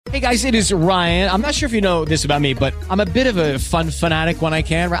Hey guys, it is Ryan. I'm not sure if you know this about me, but I'm a bit of a fun fanatic when I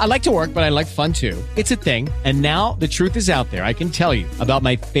can. I like to work, but I like fun too. It's a thing. And now the truth is out there. I can tell you about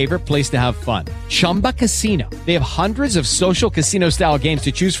my favorite place to have fun. Chumba Casino. They have hundreds of social casino style games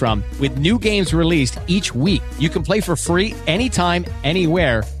to choose from with new games released each week. You can play for free anytime,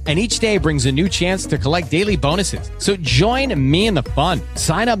 anywhere. And each day brings a new chance to collect daily bonuses. So join me in the fun.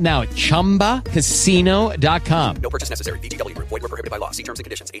 Sign up now at ChumbaCasino.com. No purchase necessary. VGW. Void where prohibited by law. See terms and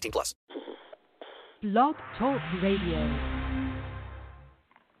conditions. 18+. Blog Talk Radio.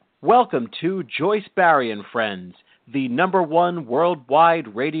 Welcome to Joyce Barry and Friends, the #1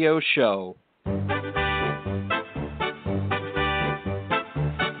 worldwide radio show.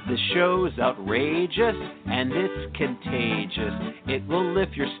 The show's outrageous and it's contagious. It will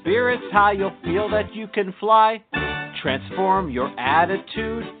lift your spirits high. You'll feel that you can fly. Transform your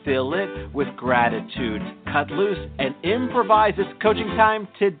attitude, fill it with gratitude. Cut loose and improvise. It's coaching time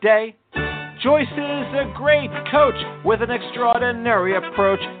today. Joyce is a great coach with an extraordinary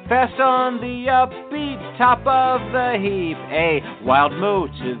approach. Fast on the upbeat, top of the heap. A wild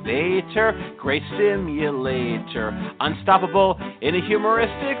motivator, great stimulator. Unstoppable in a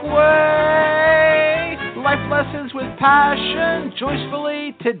humoristic way. Life lessons with passion,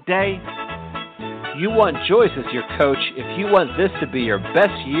 joyfully today. You want Joyce as your coach if you want this to be your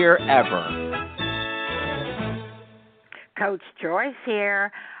best year ever. Coach Joyce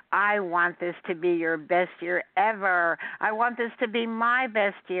here. I want this to be your best year ever. I want this to be my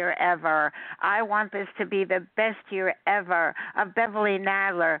best year ever. I want this to be the best year ever of Beverly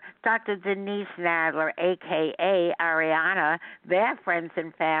Nadler, Dr. Denise Nadler, a.k.a. Ariana, their friends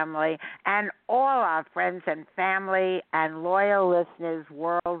and family, and all our friends and family and loyal listeners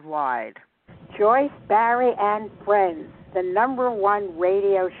worldwide. Joyce, Barry, and Friends, the #1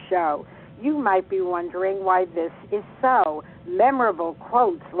 radio show. You might be wondering why this is so. Memorable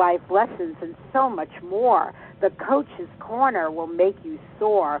quotes, life lessons, and so much more. The Coach's Corner will make you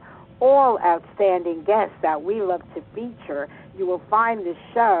soar. All outstanding guests that we love to feature. You will find the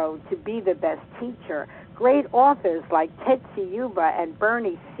show to be the best teacher. Great authors like Tetsi Yuba and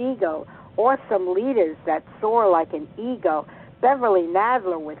Bernie Siegel. Awesome leaders that soar like an eagle. Beverly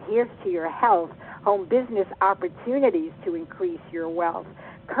Nadler with Here's to Your Health. Home business opportunities to increase your wealth.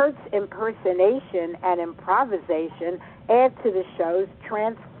 Kurt's impersonation and improvisation add to the show's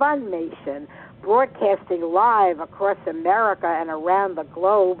transformation, broadcasting live across America and around the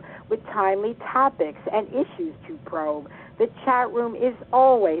globe with timely topics and issues to probe. The chat room is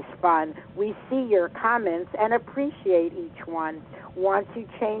always fun. We see your comments and appreciate each one. Want to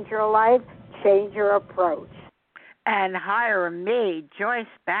change your life? Change your approach. And hire me, Joyce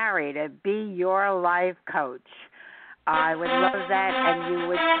Barry, to be your life coach. I would love that, and you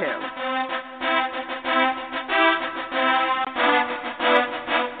would too.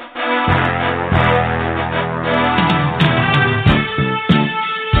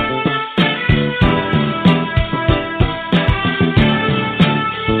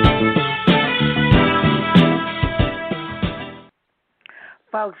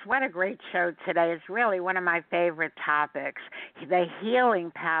 Folks, what a great show today. It's really one of my favorite topics, the healing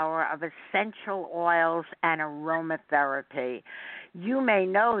power of essential oils and aromatherapy. You may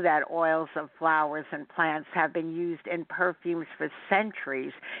know that oils of flowers and plants have been used in perfumes for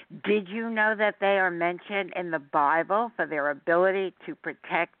centuries. Did you know that they are mentioned in the Bible for their ability to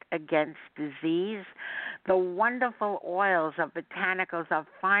protect against disease? The wonderful oils of botanicals are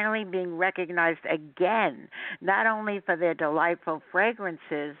finally being recognized again, not only for their delightful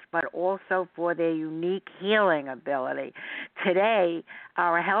fragrances, but also for their unique healing ability. Today,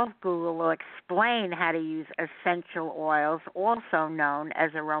 our health guru will explain how to use essential oils, also known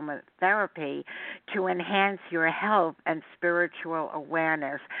as aromatherapy, to enhance your health and spiritual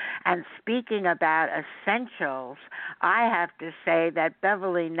awareness. And speaking about essentials, I have to say that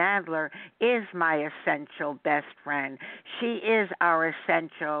Beverly Nadler is my essential best friend. She is our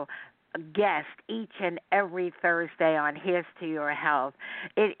essential guest each and every Thursday on Here's to Your Health.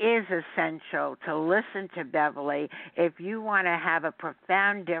 It is essential to listen to Beverly if you want to have a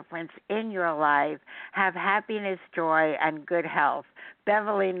profound difference in your life, have happiness, joy, and good health.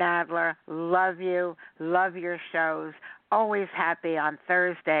 Beverly Nadler, love you, love your shows. Always happy on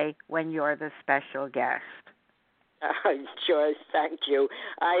Thursday when you're the special guest. Joyce, thank you.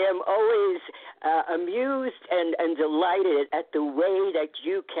 I am always amused and delighted at the way that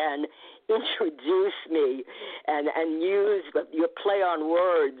you can introduce me and use your play on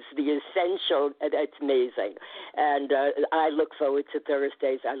words, the essential. It's amazing. And I look forward to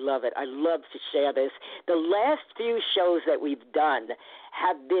Thursdays. I love it. I love to share this. The last few shows that we've done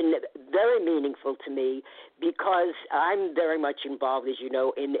have been very meaningful to me because I'm very much involved, as you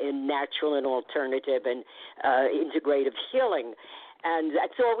know, in natural and alternative and integrative healing. And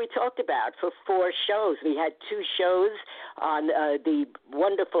that's all we talked about for 4 shows. We had 2 shows on the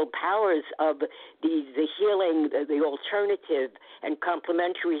wonderful powers of the healing, the alternative and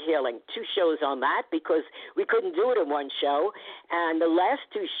complementary healing. 2 shows on that because we couldn't do it in one show. And the last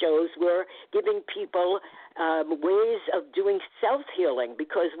 2 shows were giving people ways of doing self-healing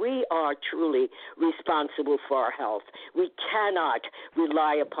because we are truly responsible for our health. We cannot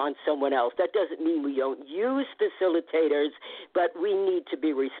rely upon someone else. That doesn't mean we don't use facilitators, but we need to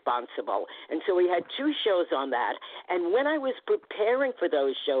be responsible. And so we had 2 shows on that. And when I was preparing for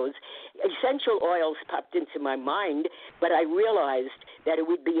those shows, essential oils popped into my mind, but I realized that it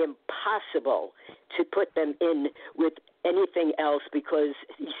would be impossible to put them in with anything else because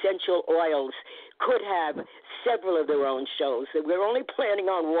essential oils could have several of their own shows. We're only planning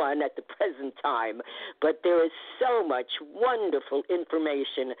on one at the present time, but there is so much wonderful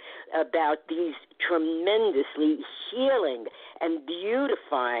information about these tremendously healing and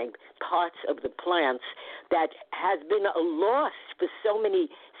beautifying parts of the plants that has been lost for so many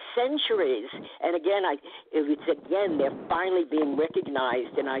centuries. And again, they're finally being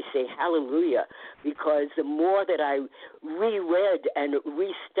recognized, and I say hallelujah, because the more that I reread and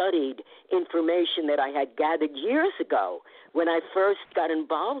restudied information that I had gathered years ago when I first got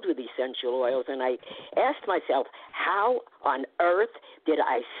involved with essential oils, and I asked myself, how on earth did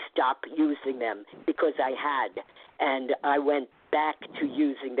I stop using them? Because I had, and I went back to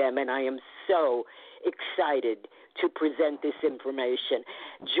using them, and I am so excited to present this information.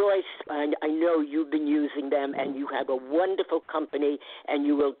 Joyce, I know you've been using them, and you have a wonderful company, and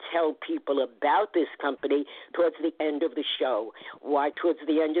you will tell people about this company towards the end of the show. Why towards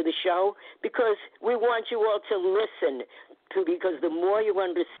the end of the show? Because we want you all to listen because the more you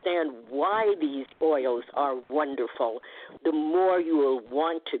understand why these oils are wonderful, the more you will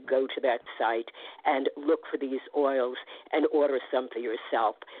want to go to that site and look for these oils and order some for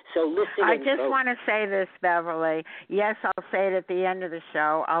yourself. So listen. I just want to say this, Beverly. Yes, I'll say it at the end of the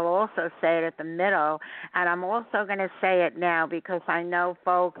show. I'll also say it at the middle, and I'm also going to say it now because I know,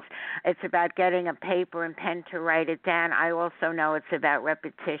 folks, it's about getting a paper and pen to write it down. I also know it's about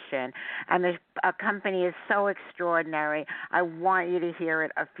repetition, and the company is so extraordinary. I want you to hear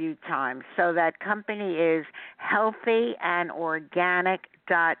it a few times. So that company is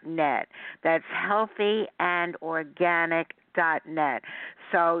healthyandorganic.net. That's healthyandorganic.net.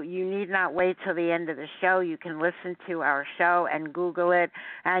 So you need not wait till the end of the show. You can listen to our show and Google it,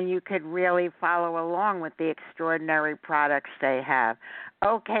 and you could really follow along with the extraordinary products they have.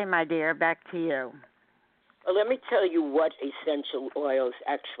 Okay, my dear, back to you. Well, let me tell you what essential oils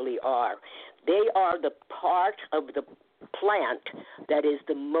actually are. They are the part of the plant that is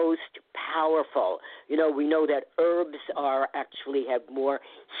the most powerful. You know, we know that herbs have more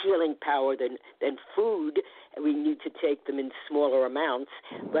healing power than food. We need to take them in smaller amounts,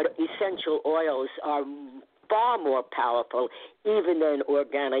 but essential oils are far more powerful even than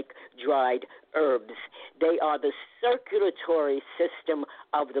organic dried herbs. They are the circulatory system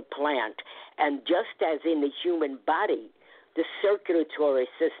of the plant, and just as in the human body, the circulatory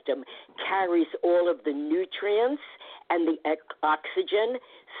system carries all of the nutrients and the oxygen,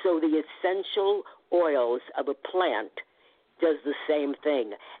 so the essential oils of a plant does the same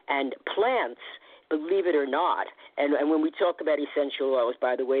thing. And plants, believe it or not, and when we talk about essential oils,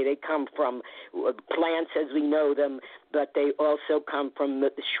 by the way, they come from plants as we know them, but they also come from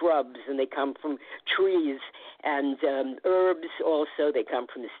the shrubs, and they come from trees, and herbs also. They come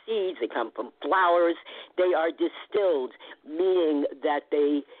from the seeds, they come from flowers. They are distilled, meaning that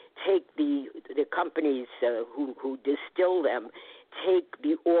they take the companies who distill them take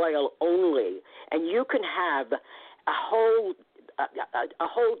the oil only, and you can have a whole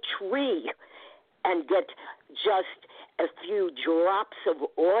tree and get just a few drops of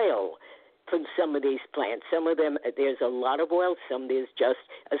oil from some of these plants. Some of them, there's a lot of oil, some there's just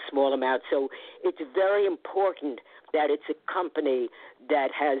a small amount. So it's very important that it's a company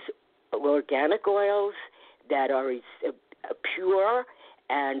that has organic oils that are pure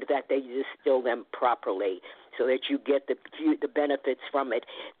and that they distill them properly so that you get the benefits from it.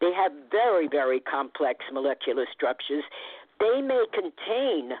 They have very, very complex molecular structures. They may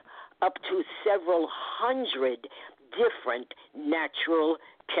contain up to several hundred different natural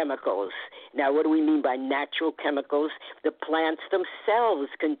chemicals. Now, what do we mean by natural chemicals? The plants themselves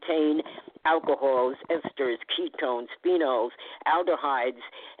contain alcohols, esters, ketones, phenols, aldehydes,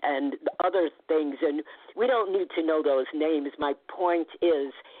 and other things. And we don't need to know those names. My point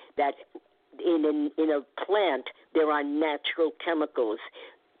is that in a plant, there are natural chemicals.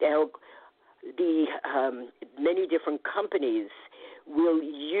 Many different companies will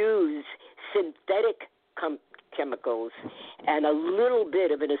use synthetic chemicals and a little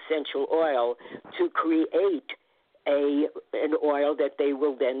bit of an essential oil to create an oil that they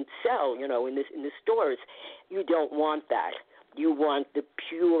will then sell, in the stores. You don't want that. You want the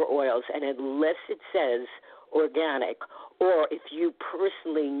pure oils, and unless it says organic, or if you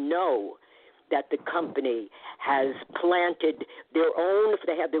personally know that the company has planted their own, if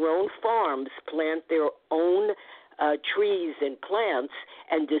they have their own farms, plant their own trees and plants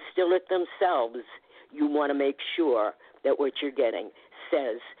and distill it themselves, you want to make sure that what you're getting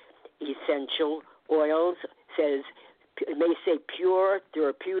says essential oils, it may say pure,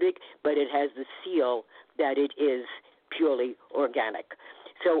 therapeutic, but it has the seal that it is purely organic.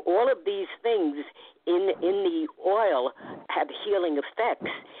 So all of these things in the oil have healing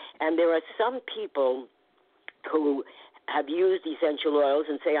effects, and there are some people who have used essential oils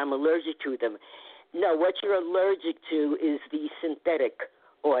and say, I'm allergic to them. No, what you're allergic to is the synthetic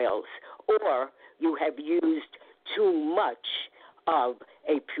oils, or you have used too much of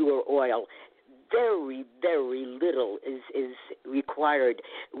a pure oil. Very, very little is required.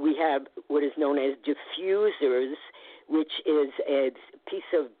 We have what is known as diffusers, which is a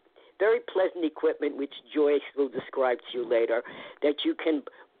piece of very pleasant equipment, which Joyce will describe to you later, that you can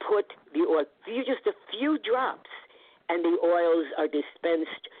put the oil, just a few drops, and the oils are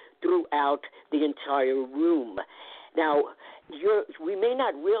dispensed throughout the entire room. Now, we may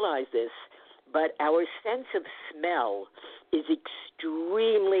not realize this, but our sense of smell is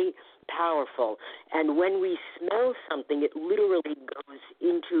extremely powerful. And when we smell something, it literally goes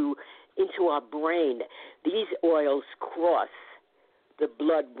into our brain. These oils cross the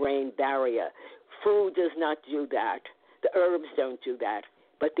blood-brain barrier. Food does not do that. The herbs don't do that,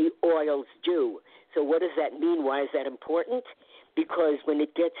 but the oils do. So what does that mean? Why is that important? Because when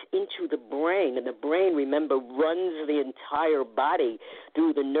it gets into the brain, and the brain, remember, runs the entire body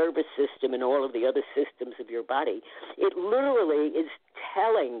through the nervous system and all of the other systems of your body, it literally is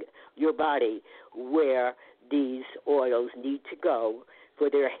telling your body where these oils need to go for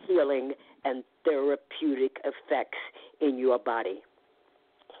their healing and therapeutic effects in your body.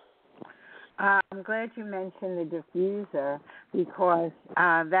 I'm glad you mentioned the diffuser, because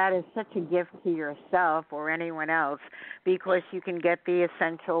that is such a gift to yourself or anyone else, because you can get the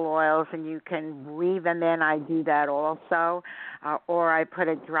essential oils and you can breathe them in. I do that also, or I put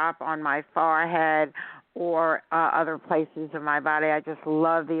a drop on my forehead or other places of my body. I just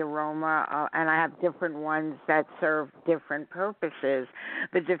love the aroma, and I have different ones that serve different purposes.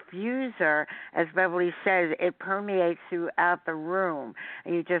 The diffuser, as Beverly says, it permeates throughout the room,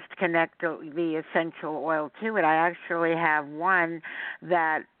 and you just connect the essential oil to it. I actually have one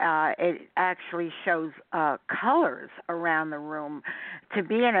that it actually shows colors around the room. To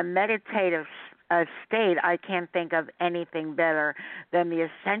be in a meditative state, I can't think of anything better than the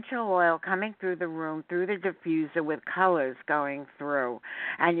essential oil coming through the room, through the diffuser with colors going through.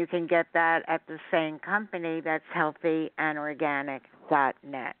 And you can get that at the same company, that's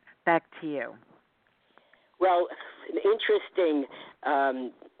healthyandorganic.net. Back to you. Well, an interesting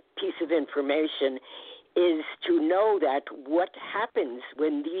piece of information is to know that what happens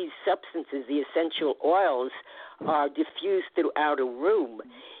when these substances, the essential oils, are diffused throughout a room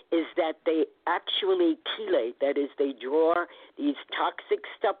is that they actually chelate, that is, they draw these toxic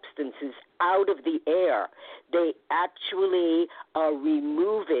substances out of the air. They actually are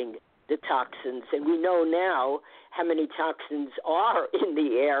removing the toxins, and we know now how many toxins are in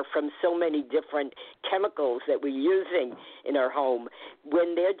the air from so many different chemicals that we're using in our home.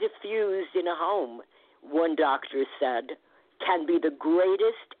 When they're diffused in a home, one doctor said, can be the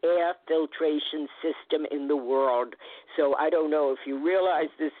greatest air filtration system in the world. So I don't know if you realize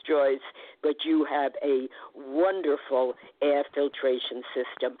this, Joyce, but you have a wonderful air filtration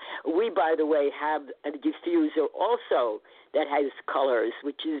system. We, by the way, have a diffuser also that has colors,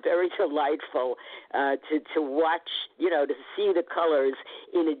 which is very delightful to watch, to see the colors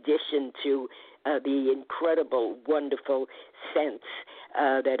in addition to the incredible, wonderful scents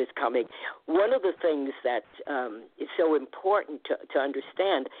that is coming. One of the things that is so important to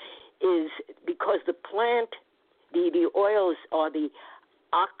understand is because the plant, the oils are the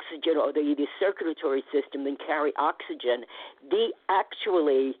oxygen or the circulatory system that carry oxygen, they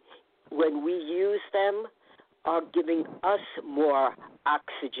actually, when we use them, are giving us more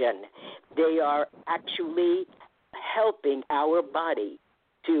oxygen. They are actually helping our body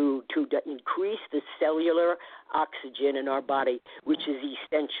to increase the cellular oxygen in our body, which is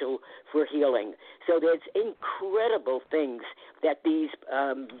essential for healing. So there's incredible things that these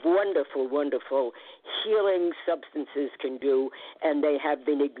wonderful, wonderful healing substances can do, and they have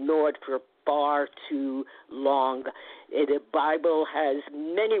been ignored for far too long. The Bible has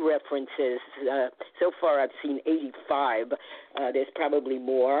many references. So far I've seen 85. There's probably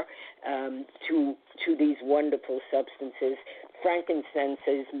more to these wonderful substances. Frankincense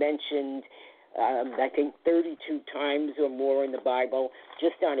is mentioned, I think, 32 times or more in the Bible,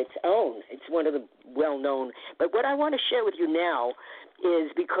 just on its own. It's one of the well-known. But what I want to share with you now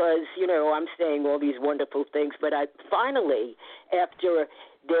is because, I'm saying all these wonderful things, but I finally, after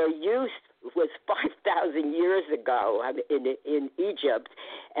their use was 5,000 years ago in Egypt,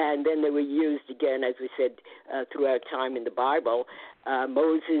 and then they were used again, as we said, throughout time in the Bible.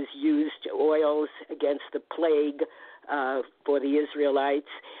 Moses used oils against the plague for the Israelites.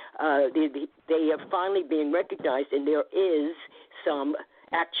 They are finally being recognized, and there is some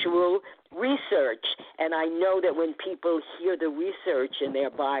actual research. And I know that when people hear the research, and they're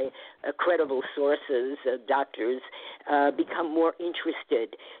by credible sources, doctors, become more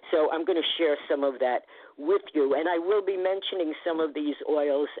interested. So I'm going to share some of that with you. And I will be mentioning some of these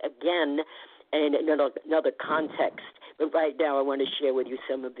oils again in another context. But right now I want to share with you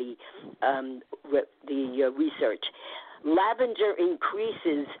some of the research. Lavender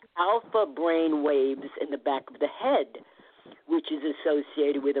increases alpha brain waves in the back of the head, which is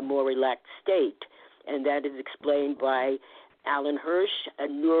associated with a more relaxed state. And that is explained by Alan Hirsch, a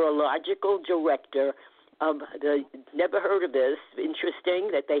neurological director of the, never heard of this, interesting,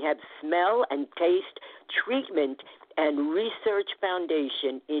 that they have Smell and Taste Treatment and Research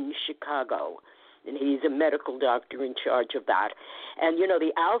Foundation in Chicago. And he's a medical doctor in charge of that. And,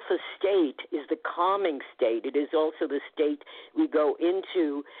 the alpha state is the calming state. It is also the state we go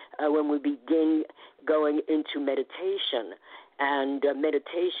into when we begin going into meditation. And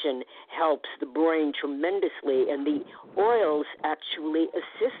meditation helps the brain tremendously, and the oils actually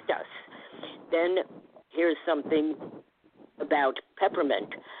assist us. Then here's something about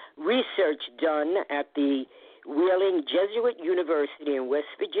peppermint. Research done at the Wheeling Jesuit University in West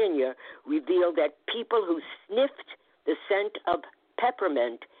Virginia revealed that people who sniffed the scent of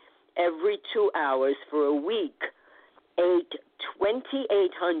peppermint every 2 hours for a week ate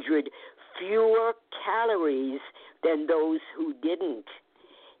 2,800 fewer calories than those who didn't.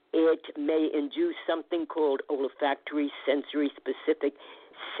 It may induce something called olfactory sensory specific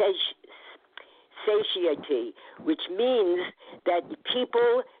satiety, which means that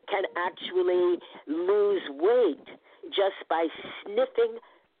people can actually lose weight just by sniffing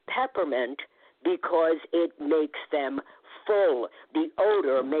peppermint because it makes them full. The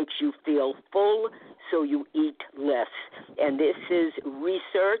odor makes you feel full, so you eat less. And this is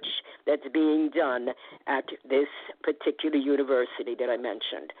research that's being done at this particular university that I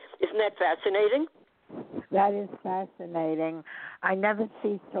mentioned. Isn't that fascinating? That is fascinating. I never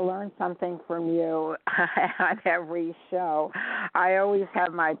cease to learn something from you on every show. I always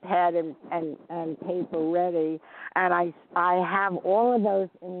have my pad and paper ready, and I have all of those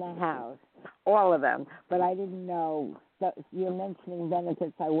in the house, all of them, but I didn't know that you're mentioning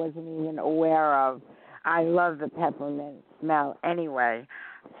benefits I wasn't even aware of. I love the peppermint smell anyway,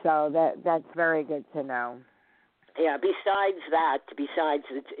 so that's very good to know. Yeah, besides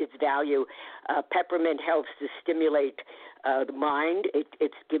its value, peppermint helps to stimulate the mind.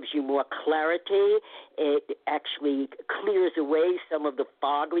 It gives you more clarity. It actually clears away some of the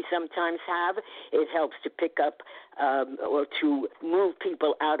fog we sometimes have. It helps to pick up or to move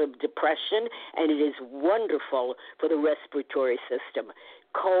people out of depression, and it is wonderful for the respiratory system.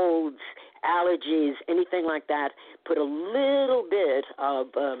 Colds, allergies, anything like that, put a little bit of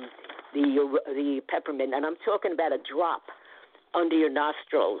the peppermint, and I'm talking about a drop under your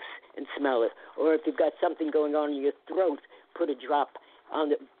nostrils and smell it. Or if you've got something going on in your throat, put a drop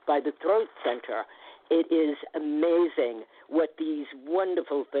by the throat center. It is amazing what these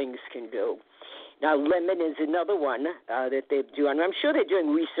wonderful things can do. Now, lemon is another one that they're doing. I'm sure they're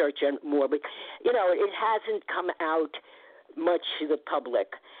doing research on more, but, it hasn't come out much to the public.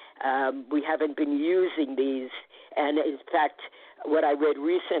 We haven't been using these, and in fact, what I read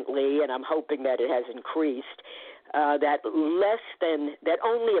recently, and I'm hoping that it has increased, that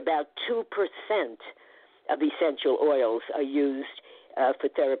only about 2% of essential oils are used for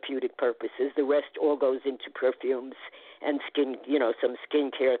therapeutic purposes. The rest all goes into perfumes and skin, some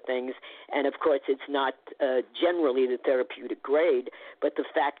skincare things. And of course, it's not generally the therapeutic grade. But the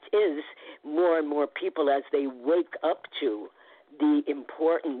fact is, more and more people, as they wake up to the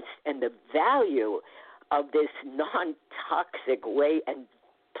importance and the value of this non-toxic way and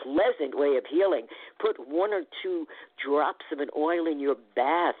pleasant way of healing, put 1 or 2 drops of an oil in your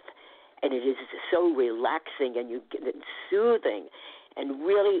bath, and it is so relaxing and you get it soothing, and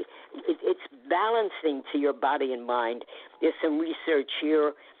really it's balancing to your body and mind. There's some research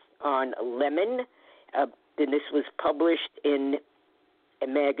here on lemon, and this was published in a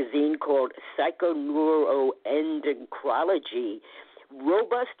magazine called Psychoneuroendocrinology.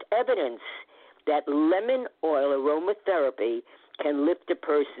 Robust evidence that lemon oil aromatherapy can lift a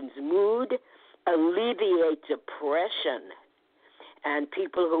person's mood, alleviate depression, and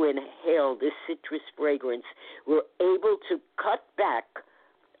people who inhale this citrus fragrance were able to cut back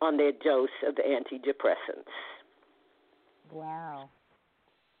on their dose of antidepressants. Wow.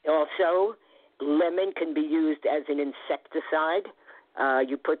 Also, lemon can be used as an insecticide.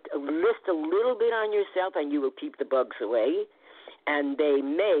 You put a little bit on yourself and you will keep the bugs away. And they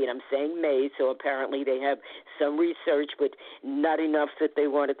may, and I'm saying may, so apparently they have some research, but not enough that they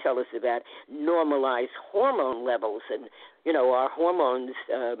want to tell us about, normalize hormone levels. And, our hormones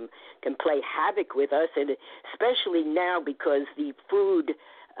can play havoc with us, and especially now because the food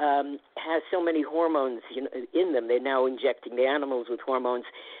has so many hormones in them. They're now injecting the animals with hormones.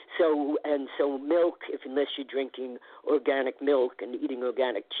 So milk, unless you're drinking organic milk and eating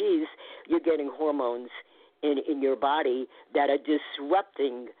organic cheese, you're getting hormones in your body that are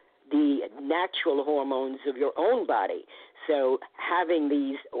disrupting the natural hormones of your own body. So having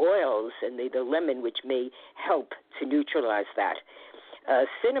these oils and the lemon, which may help to neutralize that.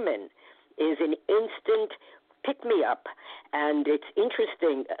 Cinnamon is an instant pick-me-up, and it's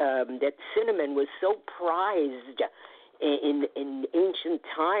interesting that cinnamon was so prized in ancient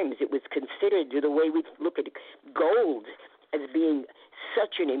times. It was considered, the way we look at gold, as being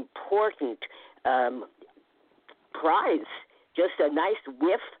such an important prize. Just a nice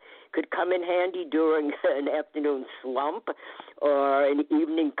whiff could come in handy during an afternoon slump or an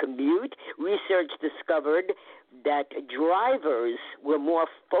evening commute. Research discovered that drivers were more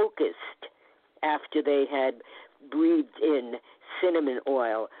focused after they had breathed in cinnamon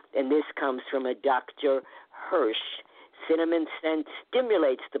oil, and this comes from a Dr. Hirsch. Cinnamon scent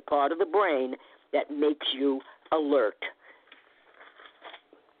stimulates the part of the brain that makes you alert.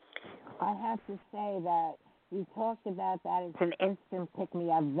 I have to say that you talked about that. It's an instant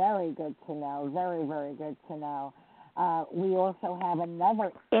pick-me-up. Very good to know. Very, very good to know. We also have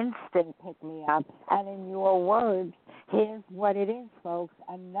another instant pick-me-up, and in your words, here's what it is, folks,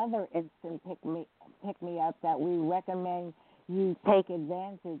 another instant pick-me-up that we recommend you take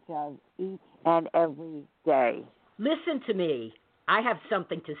advantage of each and every day. Listen to me. I have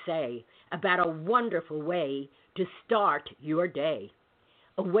something to say about a wonderful way to start your day.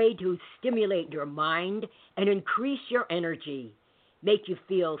 A way to stimulate your mind and increase your energy, make you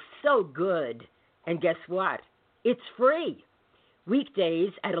feel so good. And guess what? It's free.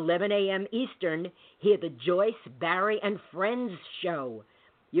 Weekdays at 11 a.m. Eastern, hear the Joyce, Barry, and Friends show.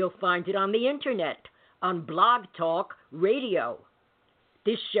 You'll find it on the internet, on Blog Talk Radio.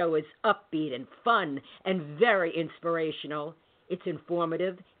 This show is upbeat and fun and very inspirational. It's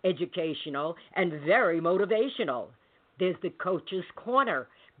informative, educational, and very motivational. There's the Coach's Corner,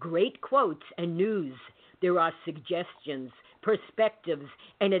 great quotes and news. There are suggestions, perspectives,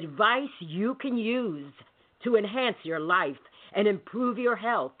 and advice you can use to enhance your life and improve your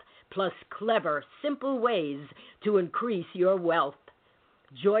health, plus clever, simple ways to increase your wealth.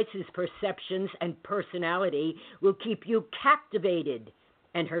 Joyce's perceptions and personality will keep you captivated,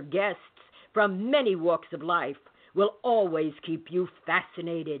 and her guests from many walks of life will always keep you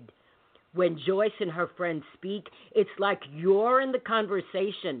fascinated. When Joyce and her friends speak, it's like you're in the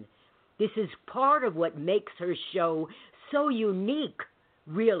conversation. This is part of what makes her show so unique,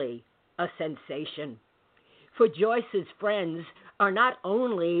 really a sensation. For Joyce's friends are not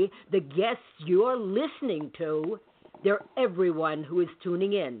only the guests you're listening to, they're everyone who is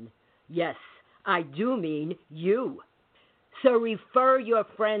tuning in. Yes, I do mean you. So refer your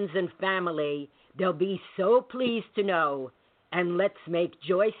friends and family. They'll be so pleased to know. And let's make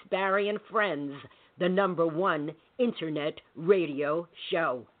Joyce, Barry, and Friends the #1 internet radio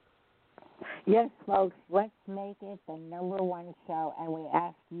show. Yes, folks, let's make it the #1 show, and we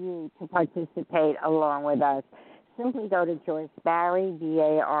ask you to participate along with us. Simply go to Joyce Barry,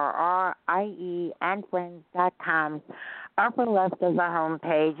 BARRIE, and Friends.com. upper left of the home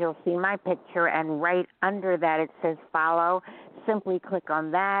page, you'll see my picture, and right under that it says follow. Simply click on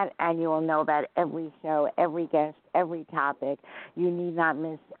that, and you will know about every show, every guest, every topic. You need not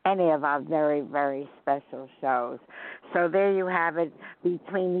miss any of our very, very special shows. So there you have it,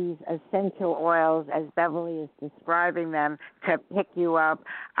 between these essential oils, as Beverly is describing them, to pick you up.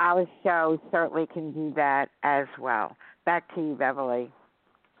 Our show certainly can do that as well. Back to you, Beverly.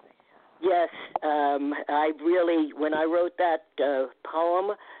 Yes, I really, when I wrote that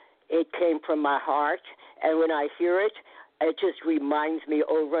poem, it came from my heart, and when I hear it, it just reminds me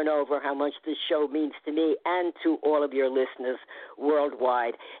over and over how much this show means to me and to all of your listeners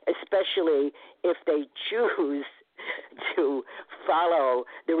worldwide, especially if they choose to follow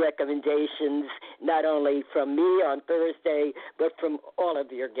the recommendations, not only from me on Thursday, but from all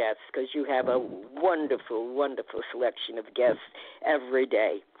of your guests, because you have a wonderful, wonderful selection of guests every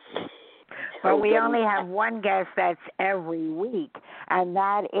day. But we only have one guest that's every week, and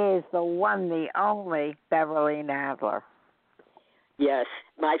that is the one, the only Beverly Nadler. Yes,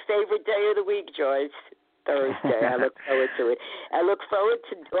 my favorite day of the week, Joyce, Thursday. I look forward to it. I look forward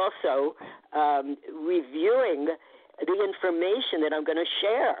to also reviewing the information that I'm going to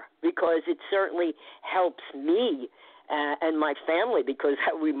share, because it certainly helps me and my family, because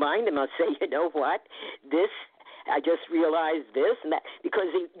I remind them, I'll say, you know what, I just realized this and that, because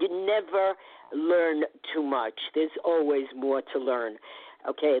you never learn too much. There's always more to learn.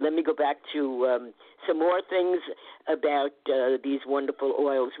 Okay, let me go back to some more things about these wonderful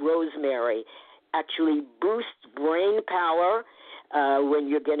oils. Rosemary actually boosts brain power when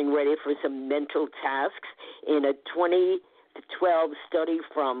you're getting ready for some mental tasks. In a 2012 study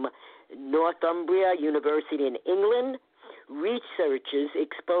from Northumbria University in England, researchers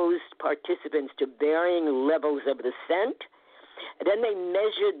exposed participants to varying levels of the scent. Then they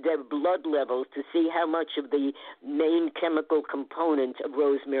measured their blood levels to see how much of the main chemical component of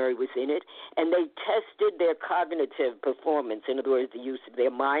rosemary was in it, and they tested their cognitive performance, in other words, the use of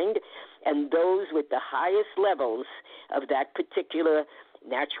their mind, and those with the highest levels of that particular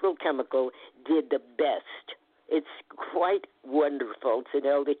natural chemical did the best. It's quite wonderful to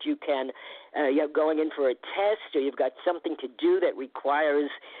know that you can, you're going in for a test, or you've got something to do that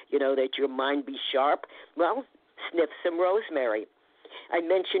requires, that your mind be sharp. Well, sniff some rosemary. I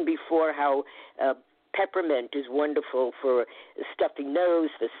mentioned before how peppermint is wonderful for stuffy nose,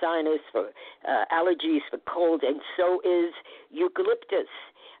 for sinus, for allergies, for cold, and so is eucalyptus.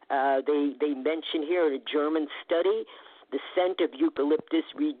 They mention here in a German study, the scent of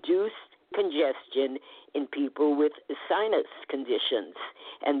eucalyptus reduced congestion in people with sinus conditions,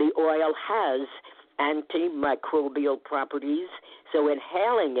 and the oil has antimicrobial properties, so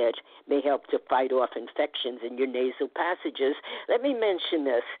inhaling it may help to fight off infections in your nasal passages. Let me mention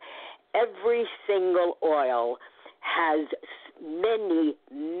this. Every single oil has many,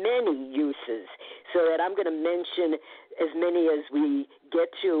 many uses, so that I'm going to mention as many as we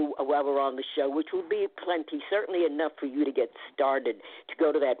get to while we're on the show, which will be plenty, certainly enough for you to get started, to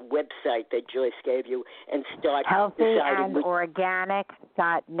go to that website that Joyce gave you and start deciding.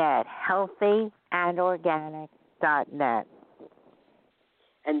 Healthyandorganic.net. Healthyandorganic.net.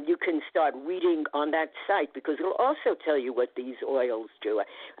 And you can start reading on that site, because it'll also tell you what these oils do.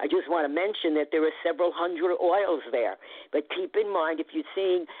 I just want to mention that there are several hundred oils there. But keep in mind, if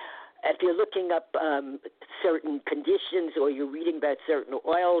you're looking up certain conditions, or you're reading about certain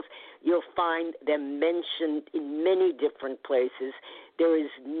oils, you'll find them mentioned in many different places. There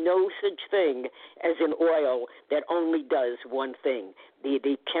is no such thing as an oil that only does one thing.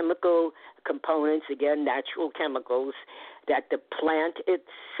 The chemical components, again, natural chemicals that the plant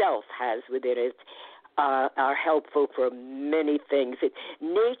itself has within it, are helpful for many things.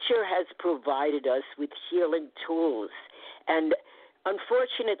 Nature has provided us with healing tools, and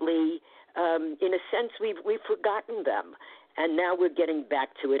unfortunately, in a sense, we've forgotten them, and now we're getting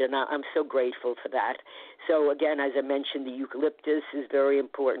back to it, and I'm so grateful for that. So again, as I mentioned, the eucalyptus is very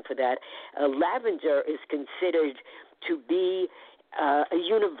important for that. Lavender is considered to be a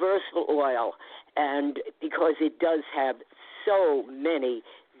universal oil, and because it does have so many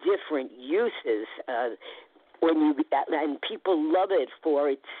different uses, and people love it for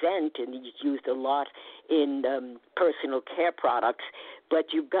its scent, and it's used a lot in personal care products.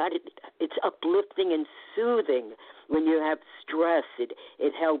 But it's uplifting and soothing when you have stress.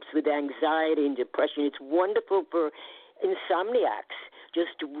 It helps with anxiety and depression. It's wonderful for insomniacs.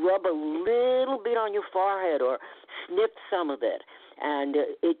 Just rub a little bit on your forehead or sniff some of it, and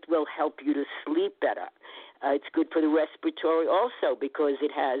it will help you to sleep better. It's good for the respiratory also, because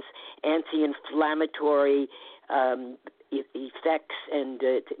it has anti-inflammatory effects, and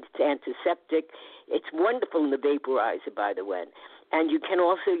it's antiseptic. It's wonderful in the vaporizer, by the way. And you can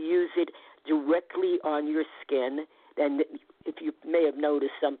also use it directly on your skin. And if you may have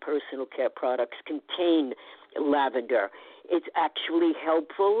noticed, some personal care products contain lavender. It's actually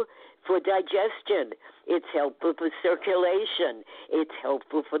helpful for digestion. It's helpful for circulation. It's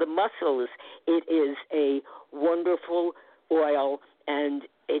helpful for the muscles. It is a wonderful oil, and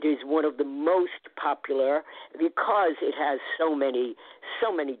it is one of the most popular because it has so many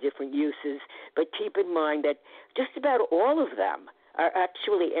different uses. But keep in mind that just about all of them are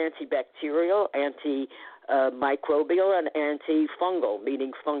actually antibacterial, antimicrobial, and antifungal,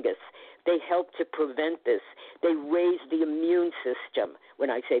 meaning fungus. They help to prevent this. They raise the immune system. When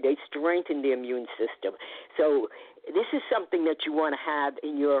I say they strengthen the immune system. So this is something that you want to have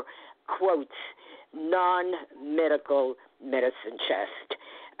in your, quotes, non-medical medicine chest.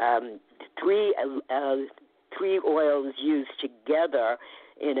 Three oils used together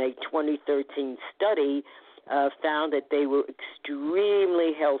in a 2013 study found that they were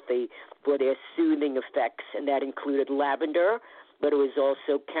extremely healthy for their soothing effects, and that included lavender, but it was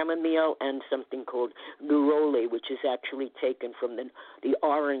also chamomile and something called neroli, which is actually taken from the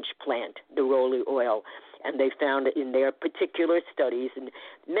orange plant, neroli oil. And they found it in their particular studies, and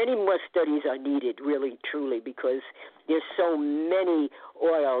many more studies are needed, really, truly, because there's so many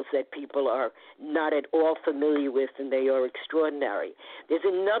oils that people are not at all familiar with, and they are extraordinary. There's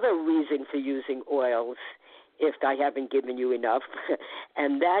another reason for using oils, if I haven't given you enough,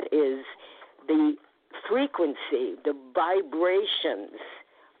 and that is the frequency, the vibrations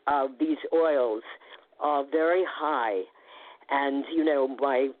of these oils are very high. And, you know,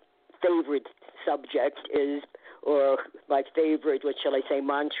 my favorite subject is, or my favorite, what shall I say,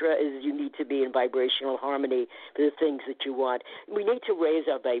 mantra is you need to be in vibrational harmony for the things that you want. We need to raise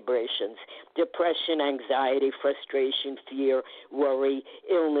our vibrations. Depression, anxiety, frustration, fear, worry,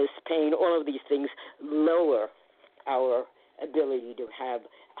 illness, pain, all of these things lower our ability to have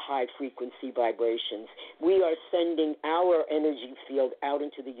high-frequency vibrations. We are sending our energy field out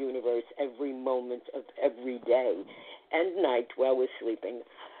into the universe every moment of every day and night while we're sleeping.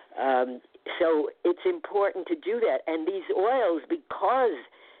 So it's important to do that. And these oils, because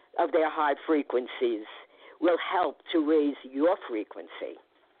of their high frequencies, will help to raise your frequency.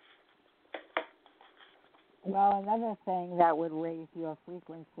 Well, another thing that would raise your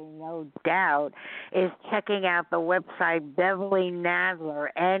frequency, no doubt, is checking out the website Beverly Nadler,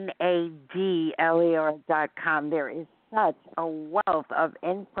 NADLER.com. There is such a wealth of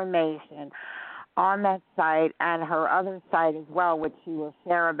information on that site and her other site as well, which she will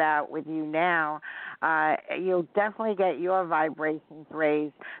share about with you now. You'll definitely get your vibrations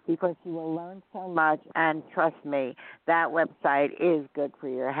raised because you will learn so much, and trust me, that website is good for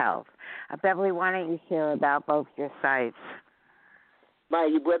your health. Beverly, why don't you share about both your sites? My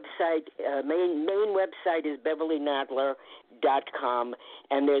website, main website is BeverlyNadler.com,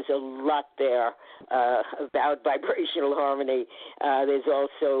 and there's a lot there about vibrational harmony. There's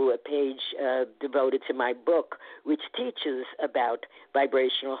also a page devoted to my book, which teaches about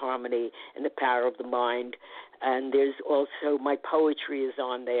vibrational harmony and the power of the mind. And there's also my poetry is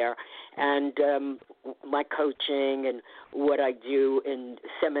on there, and my coaching and what I do in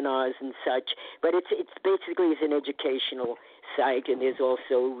seminars and such. But it's basically an educational site, and there's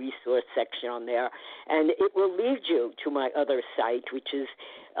also a resource section on there. And it will lead you to my other site, which is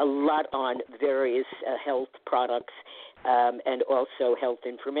a lot on various health products and also health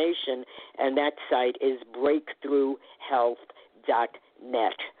information. And that site is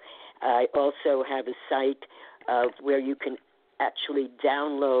breakthroughhealth.net. I also have a site where you can actually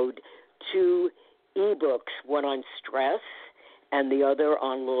download 2 ebooks, one on stress and the other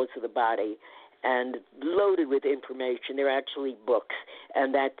on laws of the body, and loaded with information. They're actually books,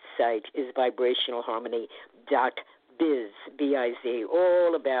 and that site is vibrationalharmony.biz, B-I-Z,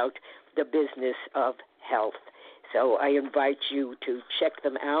 all about the business of health. So I invite you to check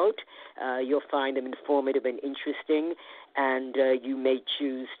them out. You'll find them informative and interesting, and you may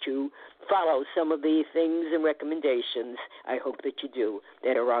choose to follow some of the things and recommendations, I hope that you do,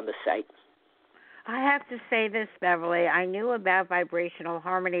 that are on the site. I have to say this, Beverly. I knew about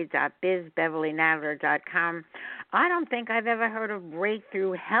vibrationalharmony.biz, BeverlyNadler.com. I don't think I've ever heard of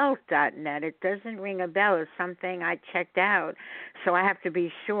breakthroughhealth.net. It doesn't ring a bell. It's something I checked out, so I have to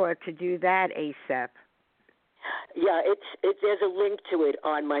be sure to do that ASAP. Yeah, there's a link to it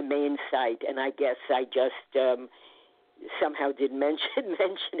on my main site, and I guess I just somehow did mention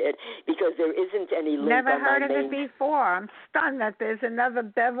it because there isn't any link Never on heard my of main. it before. I'm stunned that there's another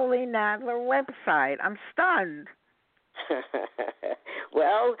Beverly Nadler website. I'm stunned.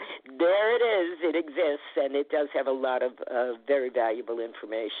 Well, there it is. It exists, and it does have a lot of very valuable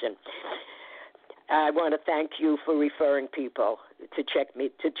information. I want to thank you for referring people to check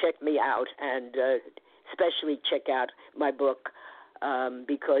me out, and especially check out my book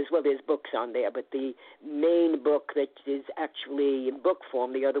because, well, there's books on there, but the main book that is actually in book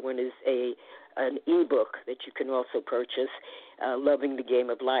form, the other one is an e-book that you can also purchase, Loving the Game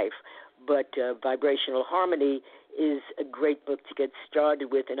of Life. But Vibrational Harmony is a great book to get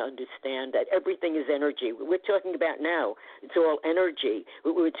started with and understand that everything is energy. What we're talking about now, it's all energy.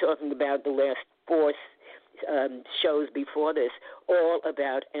 What we were talking about the last 4 shows before this, all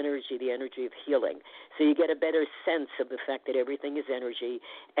about energy, the energy of healing. So you get a better sense of the fact that everything is energy,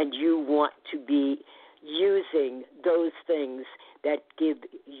 and you want to be using those things that give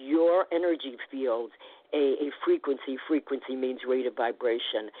your energy field a frequency. Frequency means rate of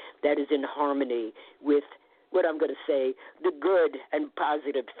vibration that is in harmony with what I'm going to say, the good and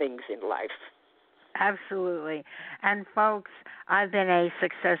positive things in life. Absolutely. And folks, I've been a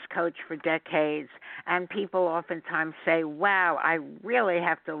success coach for decades, and people oftentimes say, wow, I really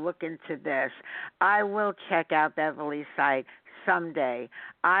have to look into this. I will check out Beverly's site someday.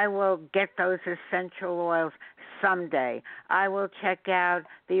 I will get those essential oils someday. I will check out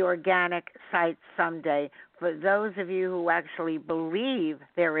the organic site someday. For those of you who actually believe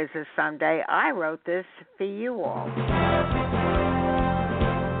there is a someday, I wrote this for you all.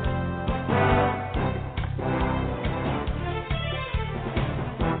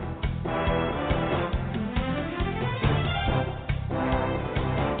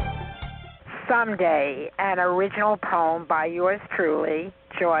 Someday, an original poem by yours truly,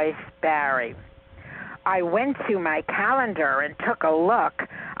 Joyce Barry. I went to my calendar and took a look.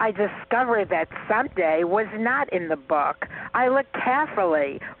 I discovered that someday was not in the book. I looked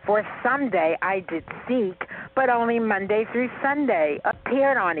carefully, for someday I did seek, but only Monday through Sunday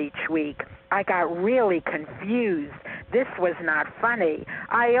appeared on each week. I got really confused. This was not funny.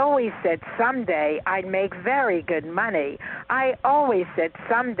 I always said someday I'd make very good money. I always said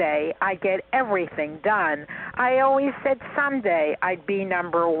someday I'd get everything done. I always said someday I'd be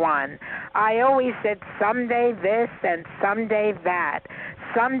number one. I always said someday this and someday that.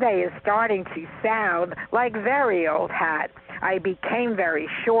 Someday is starting to sound like very old hat. I became very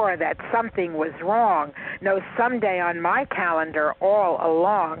sure that something was wrong. No someday on my calendar all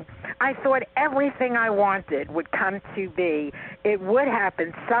along. I thought everything I wanted would come to be. It would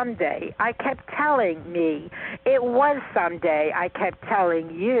happen someday. I kept telling me. It was someday. I kept telling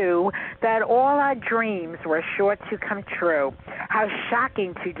you that all our dreams were sure to come true. How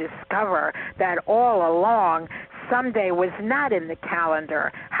shocking to discover that all along someday was not in the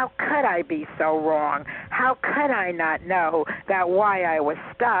calendar. How could I be so wrong? How could I not know that why I was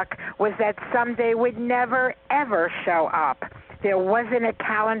stuck was that someday would never, ever show up? There wasn't a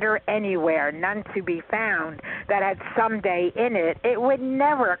calendar anywhere, none to be found, that had someday in it. It would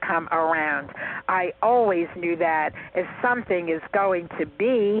never come around. I always knew that if something is going to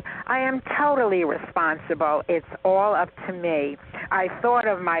be, I am totally responsible. It's all up to me. I thought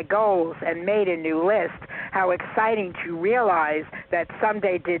of my goals and made a new list. How exciting to realize that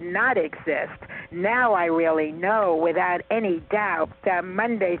someday did not exist. Now I really know without any doubt that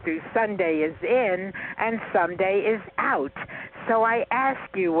Monday through Sunday is in and someday is out. So I ask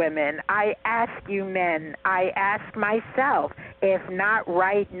you women, I ask you men, I ask myself, if not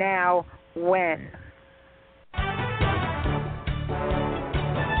right now, when?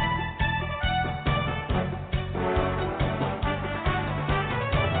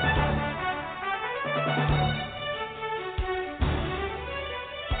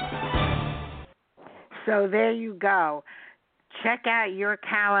 So there you go. Check out your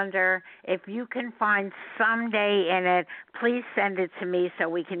calendar. If you can find someday in it, please send it to me so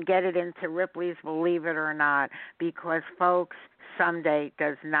we can get it into Ripley's Believe It or Not, because, folks, someday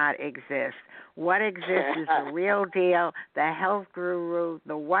does not exist. What exists is the real deal, the health guru,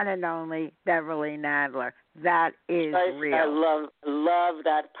 the one and only Beverly Nadler. That is real. I love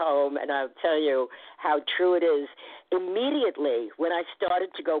that poem, and I'll tell you how true it is. Immediately, when I started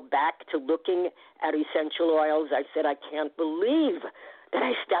to go back to looking at essential oils, I said, I can't believe that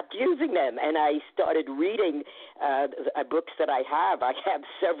I stopped using them. And I started reading books that I have. I have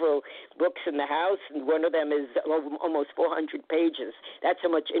several books in the house, and one of them is almost 400 pages. That's how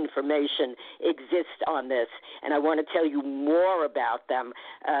much information exists on this. And I want to tell you more about them,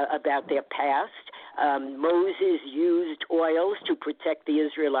 about their past, Moses used oils to protect the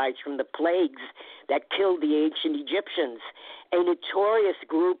Israelites from the plagues that killed the ancient Egyptians. A notorious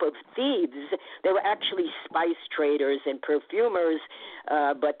group of thieves, they were actually spice traders and perfumers,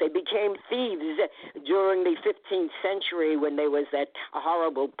 but they became thieves during the 15th century when there was that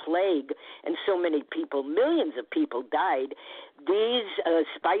horrible plague and so many people, millions of people died. These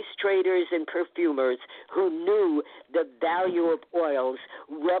spice traders and perfumers who knew the value of oils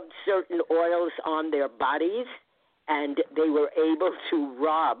rubbed certain oils on their bodies, and they were able to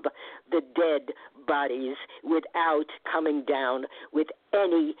rob the dead bodies without coming down with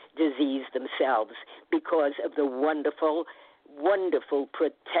any disease themselves because of the wonderful, wonderful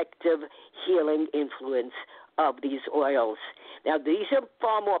protective healing influence of these oils. Now, these are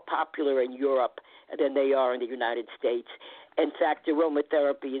far more popular in Europe than they are in the United States. In fact,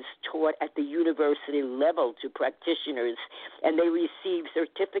 aromatherapy is taught at the university level to practitioners, and they receive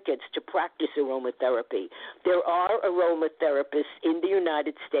certificates to practice aromatherapy. There are aromatherapists in the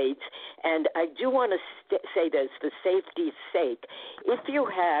United States, and I do want to say this for safety's sake. If you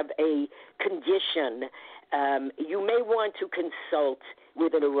have a condition, you may want to consult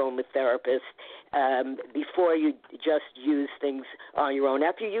with an aromatherapist before you just use things on your own. Now,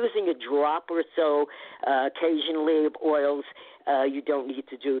 if you're using a drop or so occasionally of oils, you don't need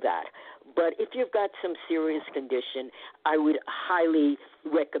to do that. But if you've got some serious condition, I would highly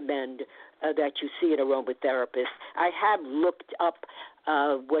recommend that you see an aromatherapist. I have looked up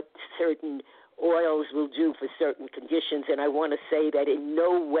what certain oils will do for certain conditions, and I want to say that in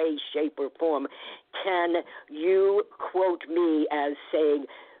no way, shape, or form can you quote me as saying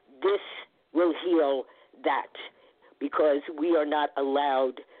this will heal that, because we are not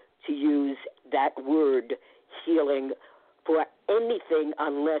allowed to use that word healing for anything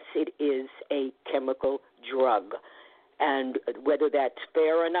unless it is a chemical drug. And whether that's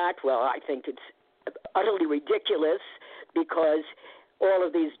fair or not, well, I think it's utterly ridiculous, because all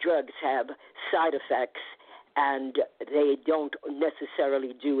of these drugs have side effects, and they don't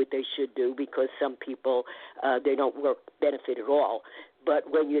necessarily do what they should do, because some people, they don't benefit at all. But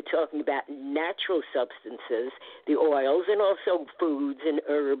when you're talking about natural substances, the oils, and also foods and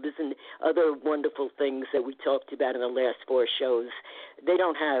herbs and other wonderful things that we talked about in the last 4 shows, they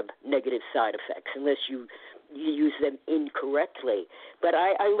don't have negative side effects unless you use them incorrectly. But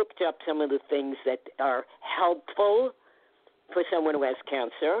I looked up some of the things that are helpful for someone who has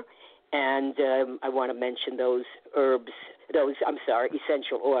cancer, and I want to mention those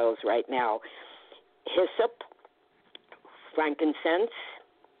essential oils right now. Hyssop, frankincense.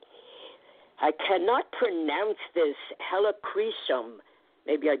 I cannot pronounce this, helichrysum.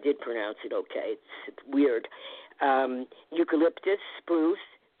 Maybe I did pronounce it okay. It's weird. Eucalyptus, spruce,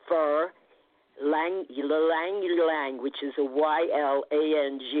 fir, ylang, which is a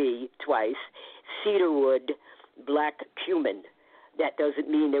Y-L-A-N-G twice, cedarwood, black cumin. That doesn't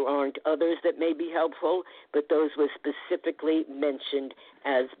mean there aren't others that may be helpful, but those were specifically mentioned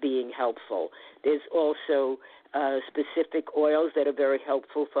as being helpful. There's also specific oils that are very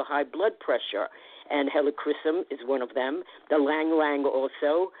helpful for high blood pressure, and helichrysum is one of them. The lang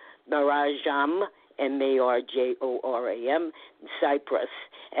also, marajam, M-A-R-J-O-R-A-M, cypress,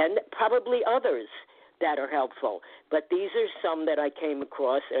 and probably others that are helpful. But these are some that I came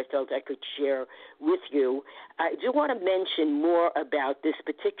across that I felt I could share with you. I do want to mention more about this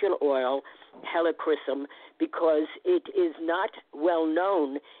particular oil, helichrysum, because it is not well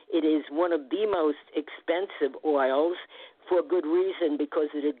known. It is one of the most expensive oils, for good reason, because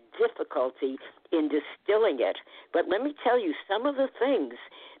of the difficulty in distilling it. But let me tell you some of the things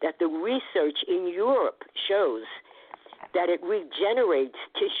that the research in Europe shows: that it regenerates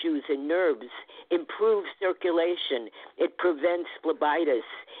tissues and nerves, improves circulation, it prevents phlebitis,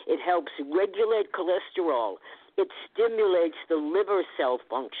 it helps regulate cholesterol, it stimulates the liver cell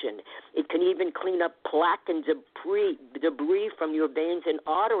function, it can even clean up plaque and debris from your veins and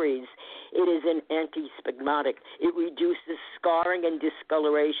arteries. It is an antispasmodic. It reduces scarring and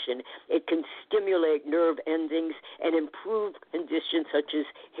discoloration. It can stimulate nerve endings and improve conditions such as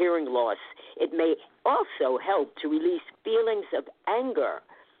hearing loss. It may also help to release feelings of anger,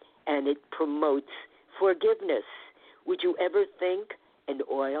 and it promotes forgiveness. Would you ever think an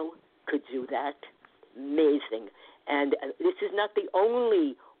oil could do that? Amazing. And this is not the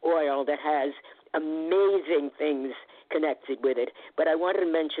only oil that has amazing things connected with it, but I wanted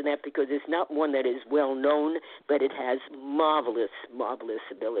to mention that because it's not one that is well known, but it has marvelous, marvelous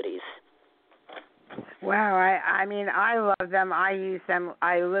abilities. Wow, I mean, I love them. I use them.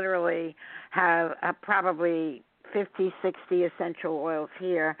 I literally have probably 50, 60 essential oils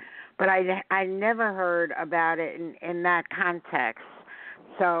here, but I never heard about it in that context.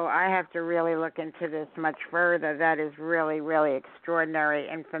 So I have to really look into this much further. That is really, really extraordinary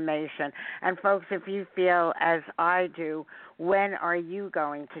information. And folks, if you feel as I do, when are you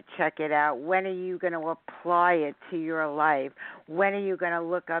going to check it out? When are you going to apply it to your life? When are you going to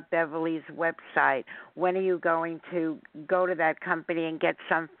look up Beverly's website? When are you going to go to that company and get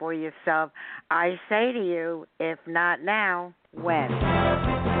some for yourself? I say to you, if not now, when?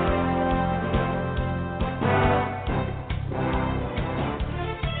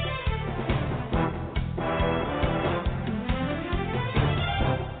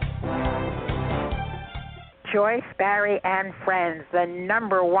 Joyce, Barry, and Friends, the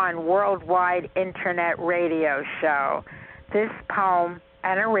 #1 worldwide internet radio show. This poem,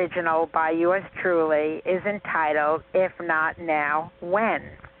 an original by yours truly, is entitled, If Not Now, When?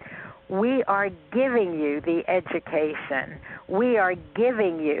 We are giving you the education. We are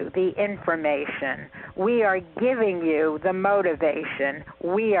giving you the information. We are giving you the motivation.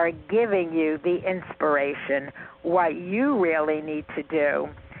 We are giving you the inspiration. What you really need to do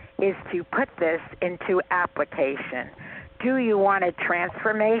is to put this into application. Do you want a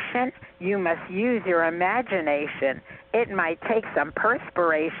transformation? You must use your imagination. It might take some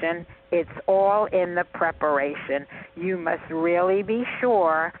perspiration. It's all in the preparation. You must really be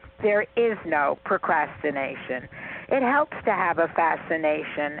sure there is no procrastination. It helps to have a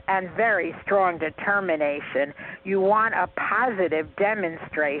fascination and very strong determination. You want a positive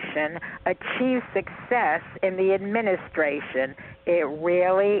demonstration, achieve success in the administration. It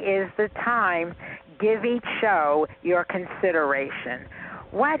really is the time. Give each show your consideration.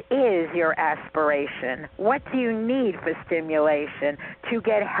 What is your aspiration? What do you need for stimulation to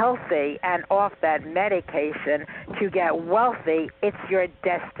get healthy and off that medication? To get wealthy, it's your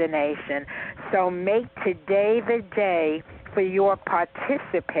destination. So make today the day for your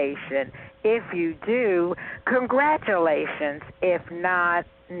participation. If you do, congratulations. If not,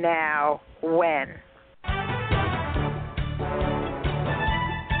 now, when?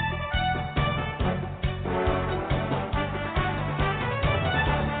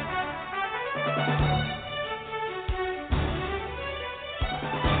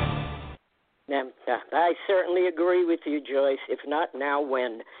 I certainly agree with you, Joyce. If not now,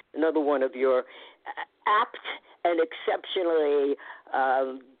 when? Another one of your apt and exceptionally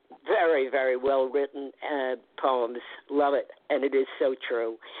very, very well-written poems. Love it, and it is so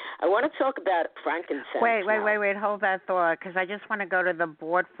true. I want to talk about frankincense. Wait. Hold that thought, because I just want to go to the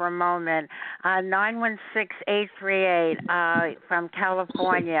board for a moment. 916-838 from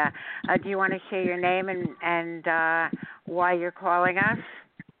California. Do you want to share your name and why you're calling us?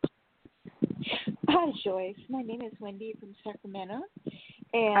 Hi, Joyce. My name is Wendy from Sacramento.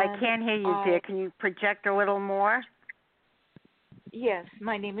 And I can't hear you, dear. Can you project a little more? Yes,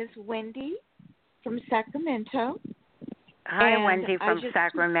 my name is Wendy from Sacramento. Hi, Wendy from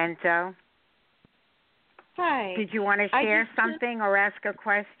Sacramento. Hi. Did you want to share something or ask a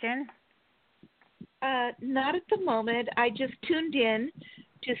question? Not at the moment. I just tuned in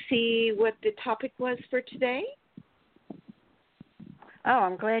to see what the topic was for today. Oh,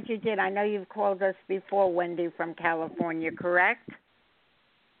 I'm glad you did. I know you've called us before, Wendy from California, correct?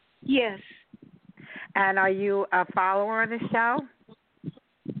 Yes. And are you a follower of the show?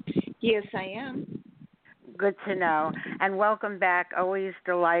 Yes, I am. Good to know. And welcome back. Always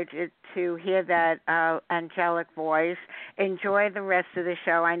delighted to hear that angelic voice. Enjoy the rest of the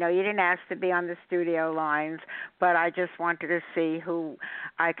show. I know you didn't ask to be on the studio lines, but I just wanted to see who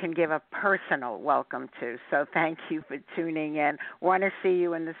I can give a personal welcome to. So thank you for tuning in. Want to see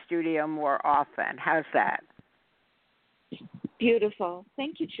you in the studio more often. How's that? Beautiful.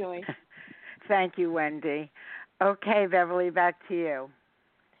 Thank you, Joyce. Thank you, Wendy. Okay, Beverly, back to you.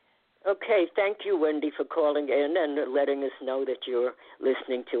 Okay, thank you, Wendy, for calling in and letting us know that you're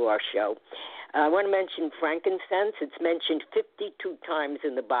listening to our show. I want to mention frankincense. It's mentioned 52 times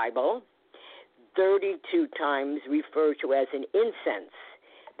in the Bible, 32 times referred to as an incense.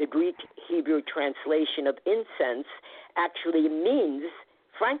 The Greek-Hebrew translation of incense actually means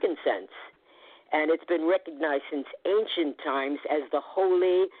frankincense, and it's been recognized since ancient times as the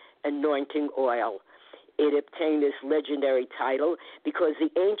holy anointing oil. It obtained this legendary title because the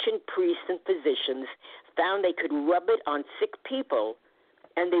ancient priests and physicians found they could rub it on sick people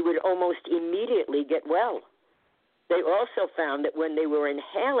and they would almost immediately get well. They also found that when they were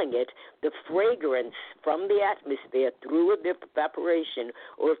inhaling it, the fragrance from the atmosphere through evaporation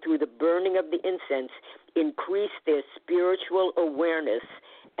or through the burning of the incense increased their spiritual awareness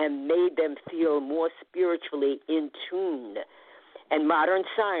and made them feel more spiritually in tune. And modern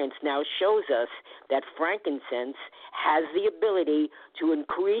science now shows us that frankincense has the ability to